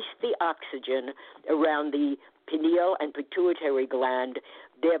increase the oxygen around the pineal and pituitary gland,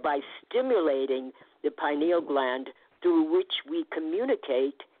 thereby stimulating the pineal gland through which we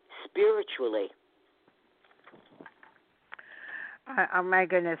communicate spiritually. Oh, my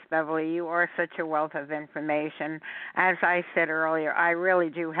goodness, Beverly, you are such a wealth of information. As I said earlier, I really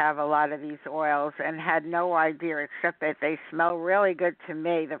do have a lot of these oils and had no idea except that they smell really good to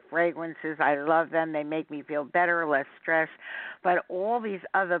me. The fragrances, I love them. They make me feel better, less stressed. But all these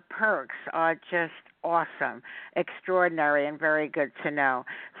other perks are just awesome, extraordinary, and very good to know.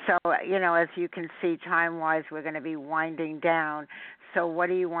 So, as you can see, time-wise, we're going to be winding down. So what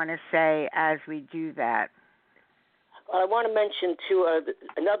do you want to say as we do that? I want to mention, too,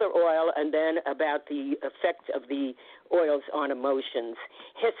 another oil and then about the effect of the oils on emotions.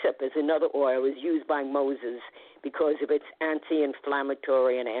 Hyssop is another oil. It's used by Moses because of its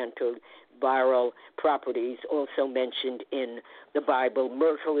anti-inflammatory and antiviral properties, also mentioned in the Bible.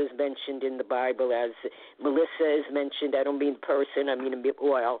 Myrtle is mentioned in the Bible, as Melissa is mentioned. I don't mean person, I mean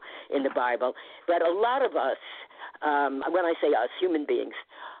oil in the Bible. But a lot of us, when I say us, human beings,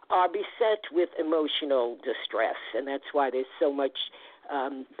 are beset with emotional distress, and that's why there's so much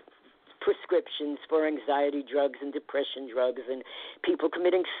prescriptions for anxiety drugs and depression drugs and people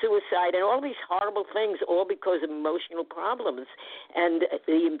committing suicide and all these horrible things, all because of emotional problems. And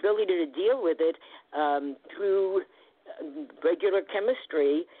the ability to deal with it through regular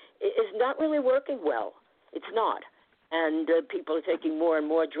chemistry is not really working well. It's not. And people are taking more and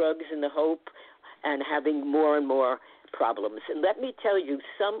more drugs in the hope and having more and more problems. And let me tell you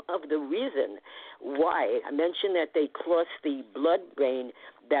some of the reason why. I mentioned that they cross the blood-brain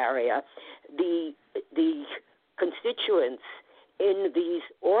barrier. The constituents in these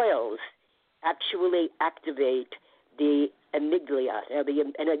oils actually activate the amygdala,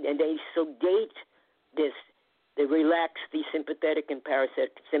 and they sedate this. They relax the sympathetic and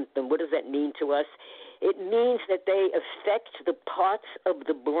parasympathetic system. What does that mean to us? It means that they affect the parts of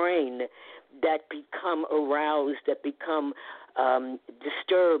the brain that become aroused, that become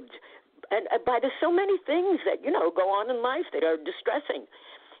disturbed, and there's so many things that go on in life that are distressing,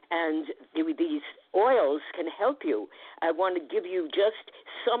 and these oils can help you. I want to give you just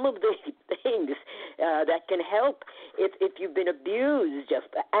some of the things that can help. If you've been abused,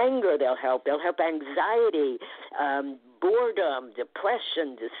 anger, they'll help. They'll help anxiety, boredom,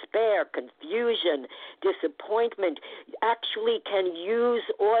 depression, despair, confusion, disappointment. Actually can use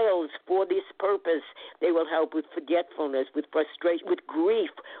oils for this purpose. They will help with forgetfulness, with frustration, with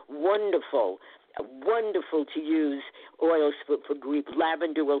grief. Wonderful to use oils for grief.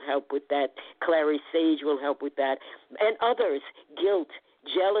 Lavender will help with that. Clary sage will help with that. And others, guilt,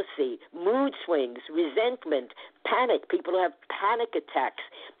 jealousy, mood swings, resentment, panic. People who have panic attacks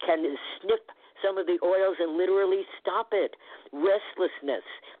can snip some of the oils and literally stop it. Restlessness,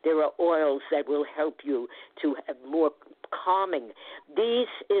 there are oils that will help you to have more calming. This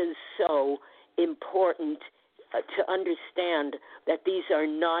is so important to understand that these are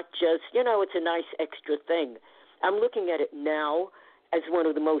not just, it's a nice extra thing. I'm looking at it now as one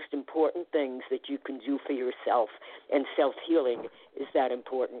of the most important things that you can do for yourself, and self-healing is that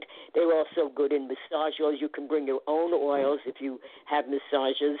important. They're also good in massage oils. You can bring your own oils if you have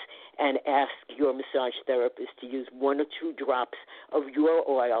massages and ask your massage therapist to use 1 or 2 drops of your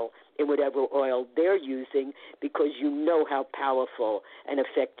oil in whatever oil they're using, because you know how powerful and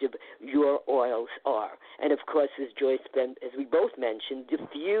effective your oils are. And, of course, as Joyce, as we both mentioned,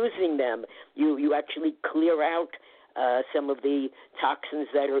 diffusing them, you actually clear out some of the toxins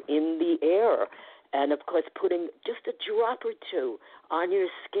that are in the air. And, of course, putting just a drop or 2 on your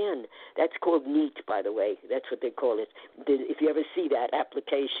skin. That's called neat, by the way. That's what they call it. If you ever see that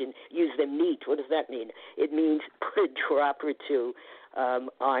application, use them neat. What does that mean? It means put a drop or 2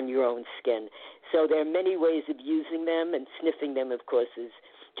 on your own skin. So there are many ways of using them, and sniffing them, of course, is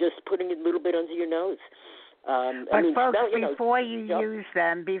just putting a little bit under your nose. But folks, before you use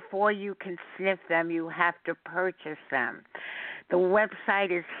them, before you can sniff them, you have to purchase them. The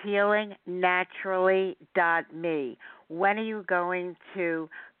website is healingnaturally.me. When are you going to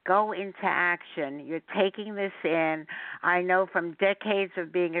go into action? You're taking this in. I know from decades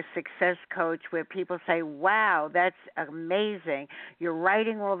of being a success coach where people say, wow, that's amazing. You're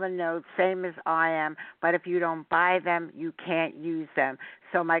writing all the notes, same as I am, but if you don't buy them, you can't use them.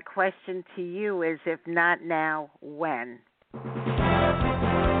 So my question to you is, if not now, when?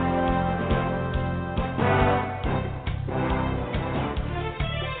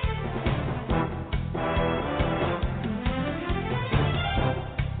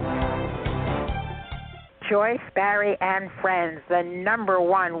 Joyce, Barry, and Friends, the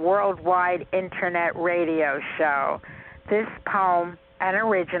 #1 worldwide internet radio show. This poem an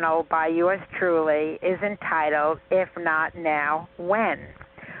original by yours truly, is entitled, If Not Now, When?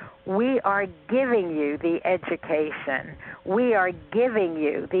 We are giving you the education. We are giving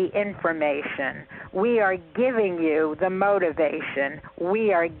you the information. We are giving you the motivation.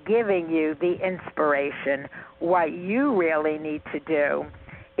 We are giving you the inspiration. What you really need to do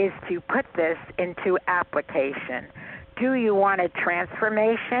is to put this into application. Do you want a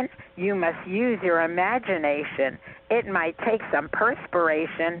transformation? You must use your imagination. It might take some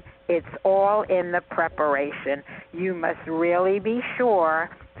perspiration. It's all in the preparation. You must really be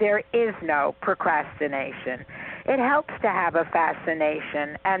sure there is no procrastination. It helps to have a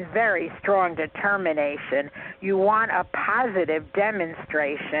fascination and very strong determination. You want a positive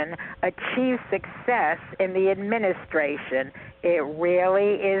demonstration, achieve success in the administration. It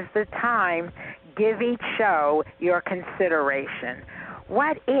really is the time. Give each show your consideration.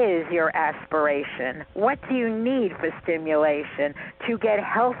 What is your aspiration? What do you need for stimulation to get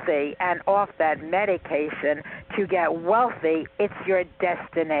healthy and off that medication? To get wealthy, it's your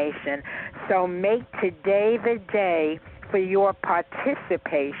destination. So make today the day for your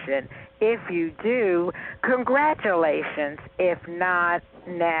participation. If you do, congratulations. If not,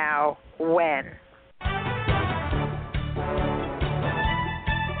 now, when?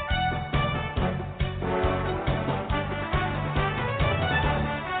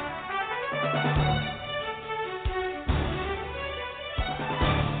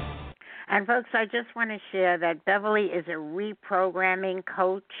 And folks, I just want to share that Beverly is a reprogramming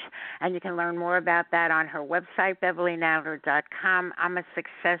coach, and you can learn more about that on her website, BeverlyNadler.com. I'm a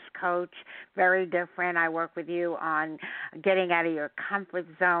success coach, very different. I work with you on getting out of your comfort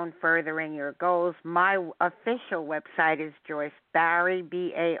zone, furthering your goals. My official website is Joyce Barry,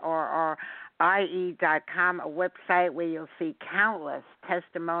 BARRIE.com, a website where you'll see countless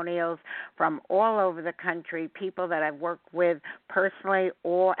testimonials from all over the country, people that I've worked with personally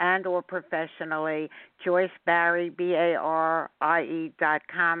or professionally. Joyce Barry, BARRIE.com.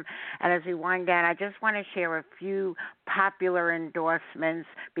 And as we wind down, I just want to share a few popular endorsements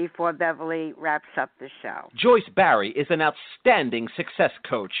before Beverly wraps up the show. Joyce Barry is an outstanding success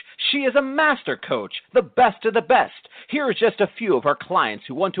coach. She is a master coach, the best of the best. Here are just a few of her clients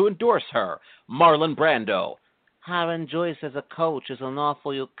who want to endorse her. Marlon Brando. Hiring Joyce as a coach is an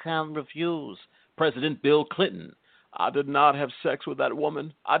offer you can't refuse. President Bill Clinton. I did not have sex with that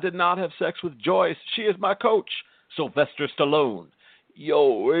woman. I did not have sex with Joyce. She is my coach. Sylvester Stallone.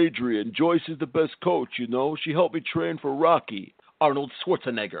 Yo, Adrian, Joyce is the best coach, you know. She helped me train for Rocky. Arnold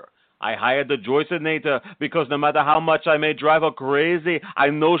Schwarzenegger. I hired the Joyceinator because no matter how much I may drive her crazy, I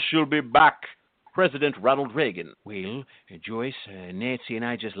know she'll be back. President Ronald Reagan. Well, Joyce, Nancy and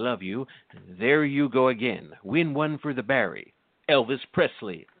I just love you. There you go again. Win one for the Barry. Elvis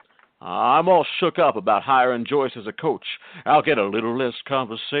Presley. I'm all shook up about hiring Joyce as a coach. I'll get a little less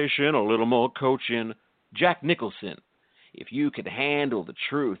conversation, a little more coaching. Jack Nicholson. If you can handle the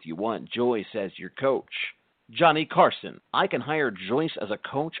truth, you want Joyce as your coach. Johnny Carson. I can hire Joyce as a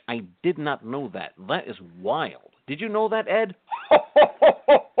coach? I did not know that. That is wild. Did you know that, Ed?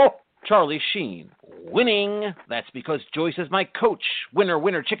 Charlie Sheen. Winning. That's because Joyce is my coach. Winner,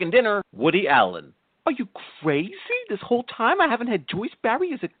 winner, chicken dinner. Woody Allen. Are you crazy? This whole time I haven't had Joyce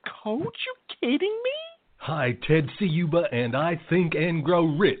Barry as a coach? You kidding me? Hi, Ted C. Yuba, and I Think and Grow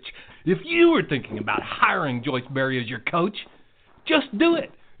Rich. If you were thinking about hiring Joyce Barry as your coach, just do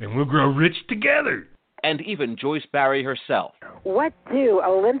it, and we'll grow rich together. And even Joyce Barry herself. What do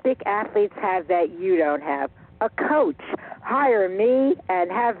Olympic athletes have that you don't have? A coach. Hire me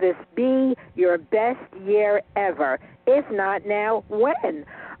and have this be your best year ever. If not now, when?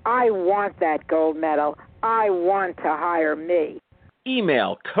 I want that gold medal. I want to hire me.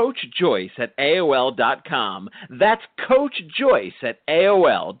 Email CoachJoyce@AOL.com. That's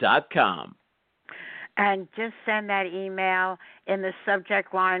CoachJoyce@AOL.com. And just send that email. In the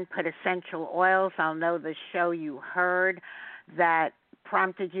subject line, put essential oils. I'll know the show you heard that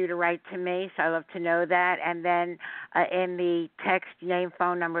prompted you to write to me, so I love to know that. And then in the text, name,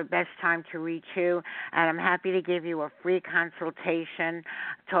 phone number, best time to reach you. And I'm happy to give you a free consultation,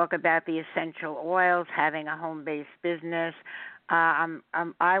 talk about the essential oils, having a home-based business.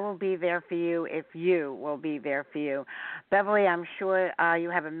 I will be there for you if you will be there for you. Beverly, I'm sure you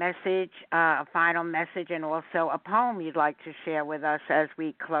have a message, a final message, and also a poem you'd like to share with us as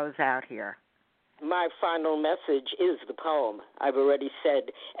we close out here. My final message is the poem. I've already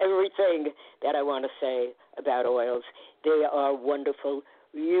said everything that I want to say about oils. They are wonderful.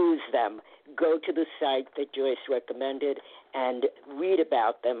 Use them. Go to the site that Joyce recommended and read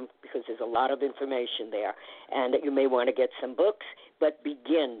about them because there's a lot of information there. And you may want to get some books, but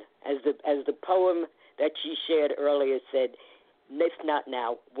begin. As the poem that she shared earlier said, If not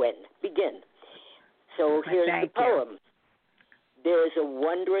now, when? Begin. So here's the poem. There's a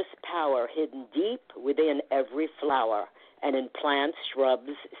wondrous power hidden deep within every flower, and in plants, shrubs,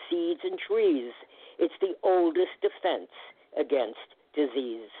 seeds, and trees. It's the oldest defense against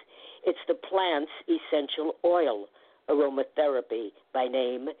disease. It's the plant's essential oil, aromatherapy by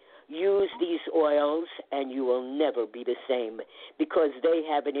name. Use these oils and you will never be the same, because they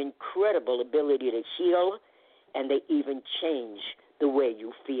have an incredible ability to heal, and they even change the way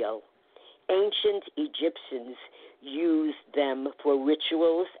you feel. Ancient Egyptians used them for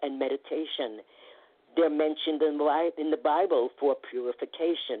rituals and meditation. They're mentioned in the Bible for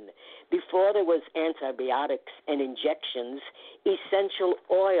purification. Before there was antibiotics and injections, essential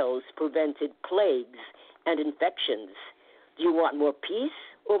oils prevented plagues and infections. Do you want more peace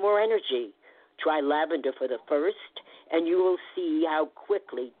or more energy? Try lavender for the first, and you will see how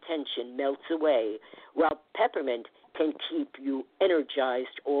quickly tension melts away, while peppermint can keep you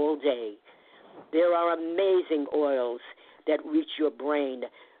energized all day. There are amazing oils that reach your brain.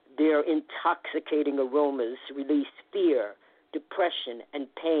 Their intoxicating aromas release fear, depression, and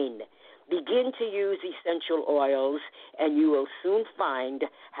pain. Begin to use essential oils, and you will soon find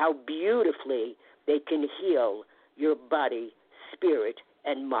how beautifully they can heal your body, spirit,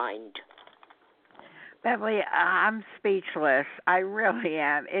 and mind. Beverly, I'm speechless. I really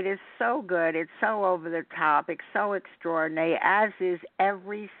am. It is so good. It's so over the top. It's so extraordinary, as is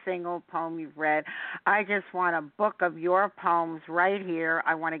every single poem you've read. I just want a book of your poems right here.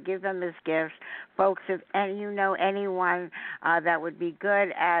 I want to give them as gifts. Folks, if you know anyone that would be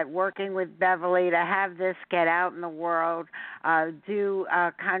good at working with Beverly to have this get out in the world, do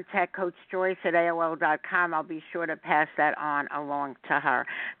contact Coach Joyce at AOL.com. I'll be sure to pass that on along to her.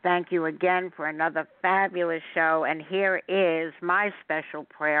 Thank you again for another fabulous show, and here is my special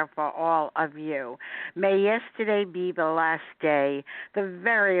prayer for all of you. May yesterday be the last day, the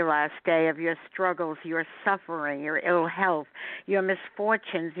very last day of your struggles, your suffering, your ill health, your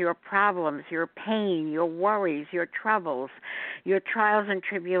misfortunes, your problems, your pain, your worries, your troubles, your trials and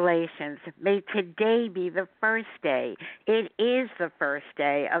tribulations. May today be the first day. It is the first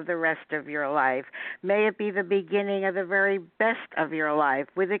day of the rest of your life. May it be the beginning of the very best of your life,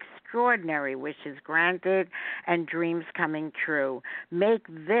 with extraordinary wishes granted and dreams coming true. Make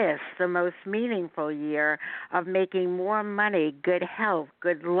this the most meaningful year of making more money, good health,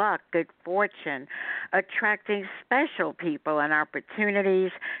 good luck, good fortune, attracting special people and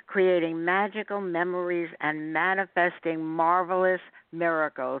opportunities, creating magical memories, and manifesting marvelous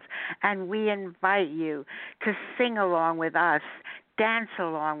miracles. And we invite you to sing along with us, dance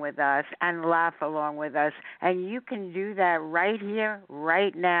along with us, and laugh along with us. And you can do that right here,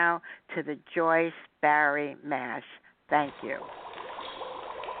 right now, to the Joyce Barry Mash. Thank you.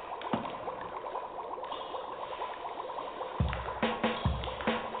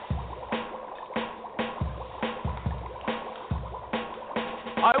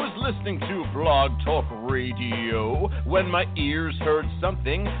 I was listening to Blog Talk Radio when my ears heard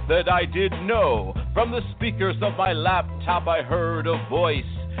something that I didn't know. From the speakers of my laptop I heard a voice.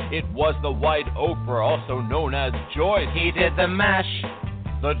 It was the White Oprah, also known as Joyce. He did the mash,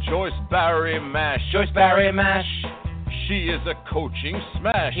 the Joyce Barry Mash. Joyce Barry Mash. She is a coaching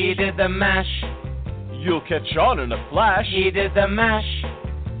smash. He did the mash. You'll catch on in a flash. He did the mash,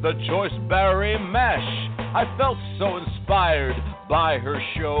 the Joyce Barry Mash. I felt so inspired by her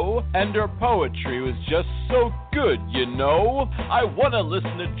show, and her poetry was just so good, you know. I want to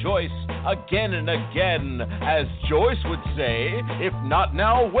listen to Joyce again and again, as Joyce would say, if not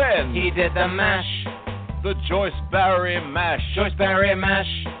now, when? He did the mash, the Joyce Barry Mash. Joyce Barry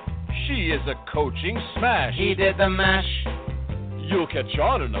Mash. She is a coaching smash. He did the mash. You'll catch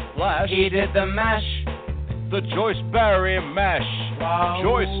on in a flash. He did the mash, the Joyce Barry Mash. Wow.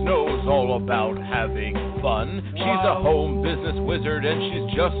 Joyce knows all about having fun. Wow. She's a home business wizard and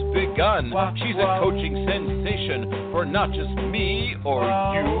she's just begun. Wow. She's a coaching sensation for not just me or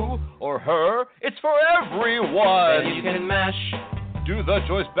you or her. It's for everyone. Then you can mash. Do the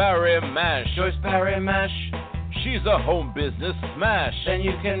Joyce Barry Mash. Joyce Barry Mash. She's a home business smash. Then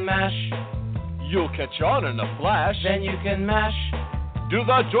you can mash. You'll catch on in a flash. Then you can mash. Do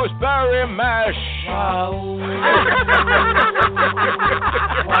the Joyce Barry Mash. Wow.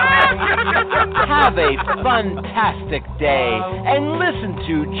 Have a fantastic day and listen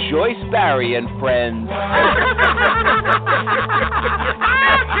to Joyce Barry and Friends.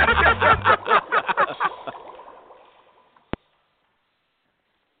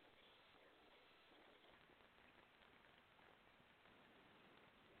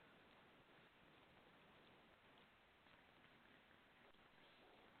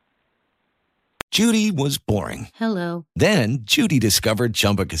 Judy was boring. Hello. Then Judy discovered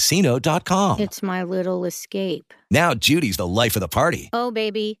ChumbaCasino.com. It's my little escape. Now Judy's the life of the party. Oh,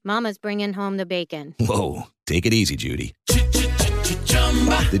 baby, mama's bringing home the bacon. Whoa, take it easy, Judy.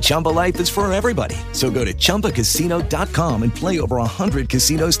 The Chumba life is for everybody. So go to ChumbaCasino.com and play over 100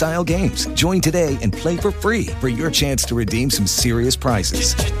 casino-style games. Join today and play for free for your chance to redeem some serious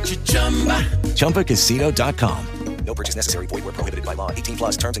prizes. ChumbaCasino.com. No purchase necessary. Void where prohibited by law. 18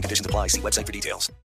 plus terms and conditions apply. See website for details.